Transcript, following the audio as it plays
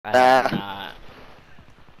I have Nah. not.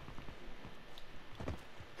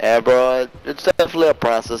 Yeah, bro, it's definitely a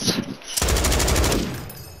process.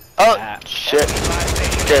 Oh, Yeah. shit.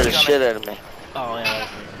 Scared the shit out of me. Oh yeah.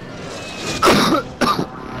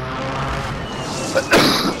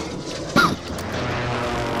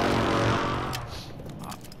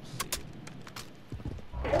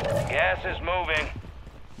 Gas is moving.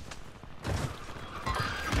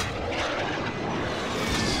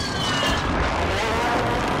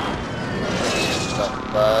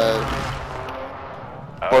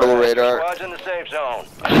 Portable radar. Squad's in the safe zone.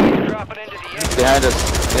 Dropping into the end. Behind us.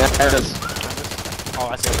 Behind us. Oh,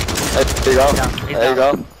 I see it. There you go. Down. He's There you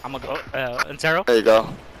down. go. I'm gonna go. Intero. There you go.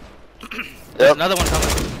 There's Yep. another one coming.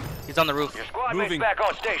 He's on the roof. Your squad Moving. mate's back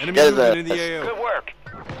on station. Enemy Get movement that. in the AO. Good work.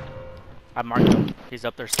 I marked him. He's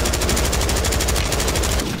up there still.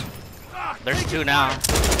 There's two now.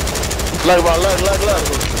 Look, bro, look.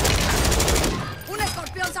 Un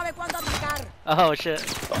escorpión sabe cuándo atacar. Oh shit.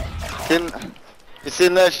 You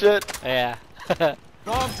seen that shit? Yeah.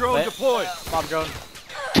 Bomb drone Wait. deployed. Bomb drone.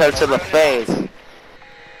 Touch to the face.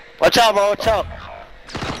 Watch out, bro, watch out.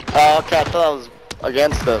 Oh, okay, I thought that was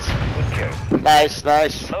against us. Nice.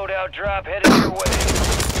 Loadout drop headed your way.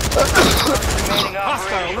 Remaining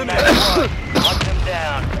Hostile operation. Lock them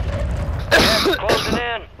down. Gas is closing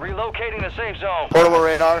in. Relocating the safe zone. Portable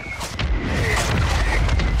radar.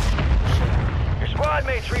 Your squad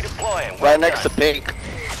mates redeploying. Right next to pink.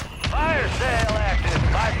 Fire sale active.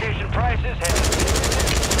 Buy station prices headed.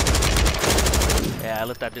 Yeah, I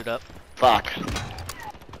lit that dude up. Fuck.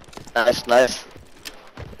 Nice.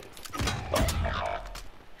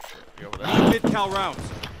 You're over there. Mid-cal rounds.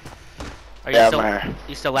 Are you Yeah, still? man.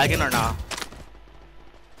 You still lagging or not?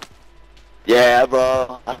 Yeah,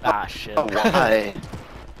 bro. Ah shit. Why?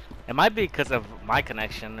 It might be because of my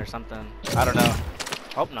connection or something. I don't know.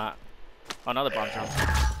 Hope not. Oh, another bomb drone.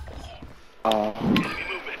 Oh.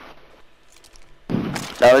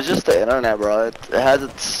 That was just the internet, bro. It has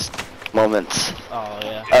its moments. Oh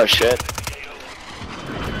yeah. Oh shit.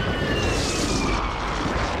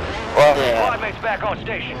 Well, yeah. Squad mates back on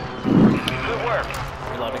station. Good work.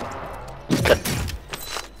 Reloading.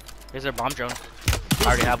 Here's their bomb drone. I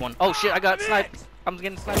already have one. Oh shit, I got sniped. I'm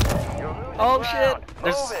getting sniped. Oh shit.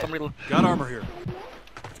 There's some reload. Got armor here.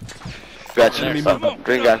 Got you. Enemy Son. movement.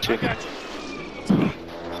 Green got you.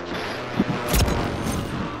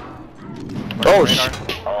 Oh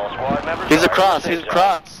shit. All squad members. He's are across. in the He's safe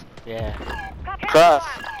across. Yeah. Cross.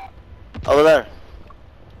 Over there.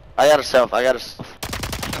 I got herself.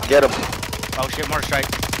 Get him. Oh shit, more strike.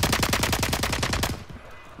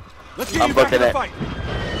 Let's get I'm you back in booking the it. fight.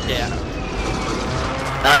 Yeah.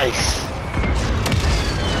 Nice.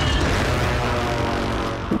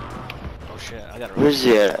 Oh shit, I gotta Where's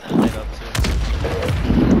he at? light up too.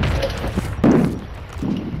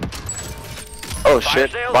 Oh Fire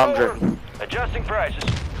shit. sale's Bomb over. drone. Adjusting prices.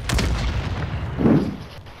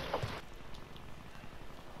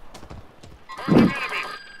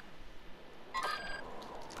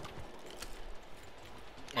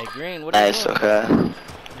 Hey Green, what are you Nice. doing? Okay.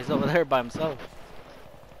 He's over there by himself.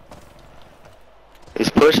 He's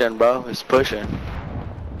pushing, bro. He's pushing.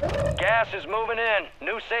 Gas is moving in.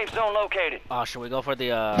 New safe zone located. Oh, should we go for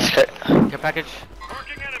the Okay. care package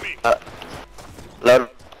Load.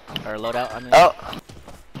 or loadout? I mean. Oh.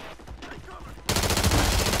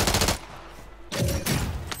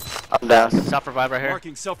 I'm down. Self-revive right here.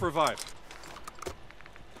 Marking self-revive.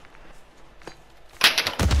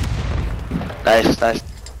 Nice.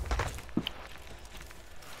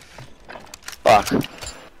 Fuck. Alright,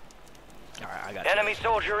 I got you. Enemy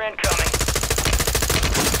soldier incoming.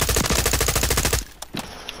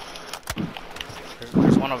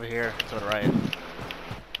 There's one over here to the right.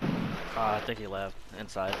 I think he left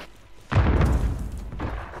inside.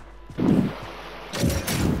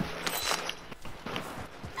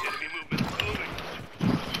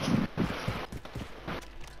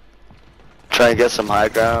 Try and get some high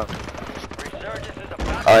ground. Resurgence is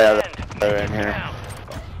about Oh yeah, to end. they're in here.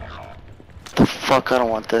 The fuck, I don't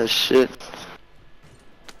want that shit.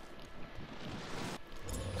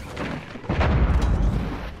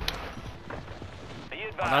 Be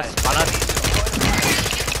On us, advised. on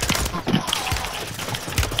us.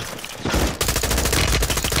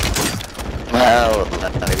 Hell,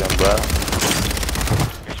 that again, bro.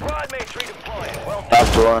 Your squad mates redeploying. Well done.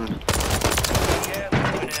 Last one. Gas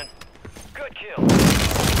moving in. Good kill.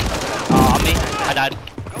 Oh, on me. I died.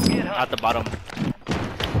 Go get At hunting. the bottom.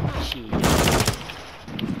 Shit.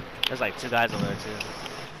 There's like two guys over there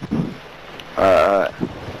too. Alright.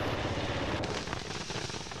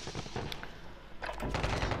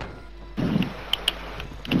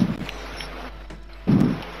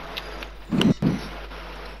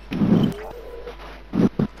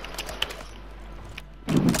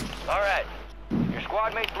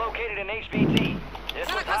 an HVT. This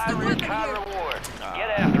was high risk, high reward. Get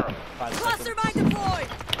after him. 5 Cluster seconds. mine deployed.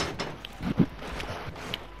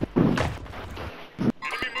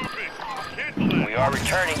 We are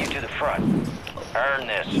returning you to the front. Earn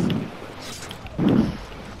this.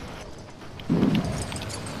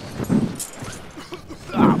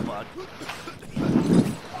 Ah, fuck.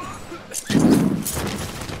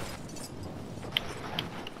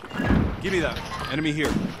 Give me that. Enemy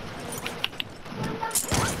here.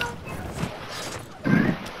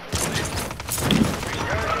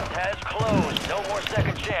 Resurgence has closed. No more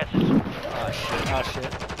second chances. Oh shit, oh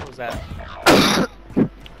shit. What was that?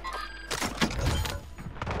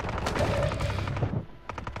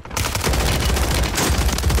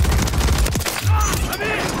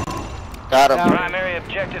 Got him. Down. Primary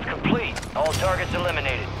objective complete. All targets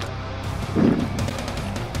eliminated.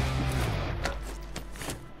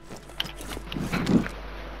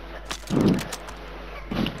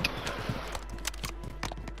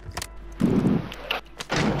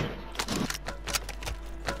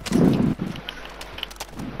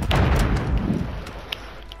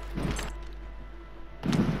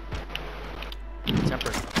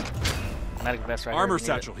 Tempered. Medic vest right Armor here.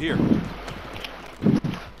 satchel here.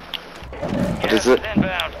 What is it?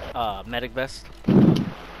 Inbound. Medic vest.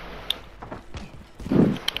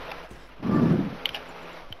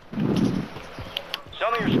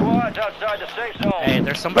 Some of your squad's outside the safe zone. Hey,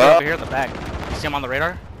 there's somebody over here in the back. You see him on the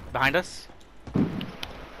radar? Behind us?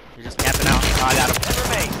 You're just camping out. Oh, I got him.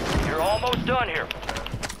 Remain. You're almost done here.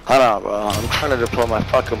 Hold on, bro. I'm trying to deploy my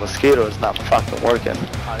fucking mosquito. It's not fucking working.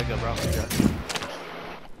 Oh, there you go, bro. There you go.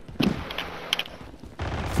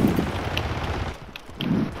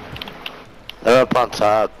 They're up on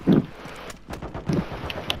top.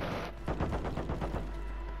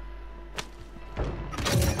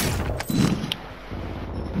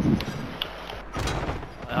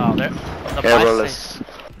 Oh, there. Yeah, bro, let's...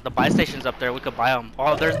 The buy station's up there. We could buy them.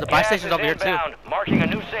 Oh, there's the buy Gas station's is over here too. inbound, marking a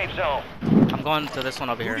new safe zone. I'm going to this one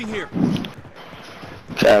over here. Moving here.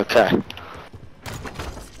 Okay, okay.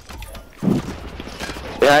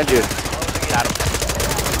 Behind you. Got him.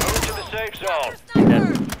 Move to the safe zone.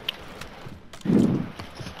 Sniper.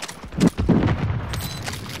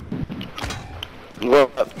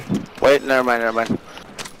 Whoa. Wait, never mind, never mind.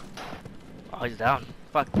 Oh, he's down.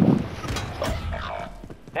 Fuck.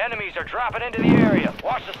 Enemies are dropping into the area.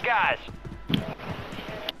 Watch the skies.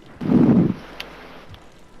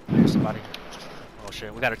 There's somebody. Oh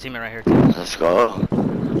shit, we got our teammate right here too. Let's go.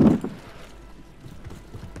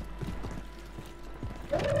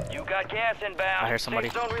 You got gas inbound. I hear somebody.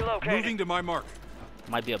 Safe zone relocated. Moving to my mark.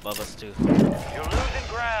 Might be above us too. You're losing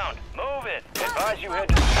ground. Move it. Advise you head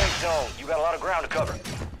to the safe zone. You got a lot of ground to cover.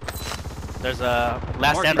 There's a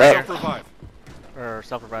last Marking stand right here. self-revive. Or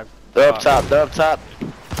self-revive. They're up top, they're up top.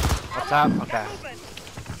 Up top? Okay.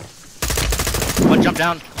 One jump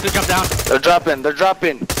down. Two jump down. They're dropping, they're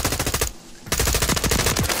dropping.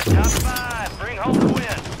 Top 5. Bring home the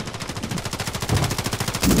win.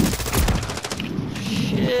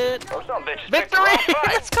 Shit. Oh, some bitches picked the Victory! wrong fight.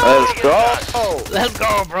 Let's go! Let's go. Oh, Let's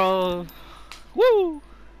go, bro. Woo!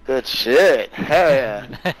 good shit. Hell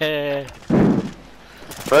yeah.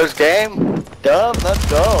 First game, dub, let's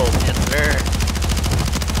go. Yes, sir.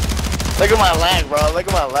 Look at my lag, bro. Look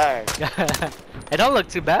at my lag. It don't look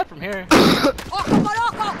too bad from here. Ojo por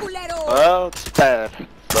ojo, culero. Well, it's bad,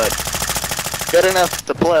 but good enough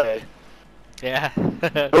to play. Yeah.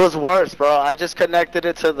 It was worse, bro. I just connected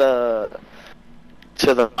it to the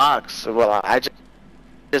box. Well, I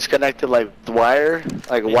just connected like the wire,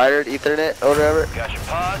 like wired Ethernet or whatever. Got your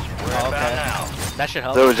pause. We're Oh, inbound okay. now. That should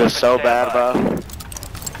help. It was just so bad, bro.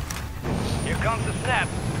 Here comes the snap.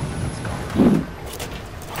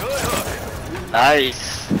 Good hook.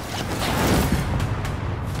 Nice.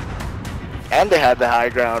 And they had the high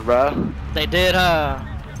ground, bro. They did,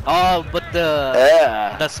 oh, but the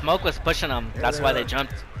Yeah. smoke was pushing them. That's why they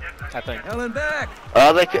jumped, I think. Helen back.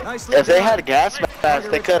 Oh, they could. If they had gas masks,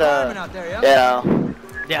 they could have,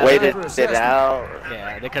 Yeah, waited they- it out.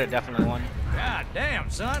 Yeah, they could have definitely won. God damn,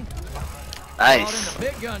 son. Nice. Brought in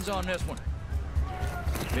the big guns on this one.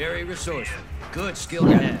 Very resourceful. Good skill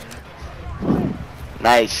to have.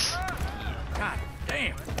 Nice. God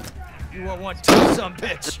damn. You want one too, some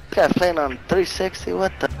bitch. This guy playing on 360.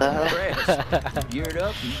 What the hell? Press. Geared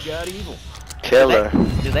up, you got evil. Killer.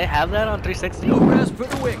 Do they have that on 360? No rest for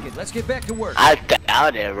the wicked. Let's get back to work. I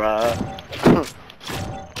doubt it, bro.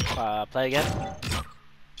 Play again?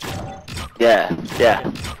 Yeah,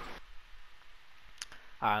 yeah.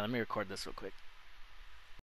 Alright, let me record this real quick.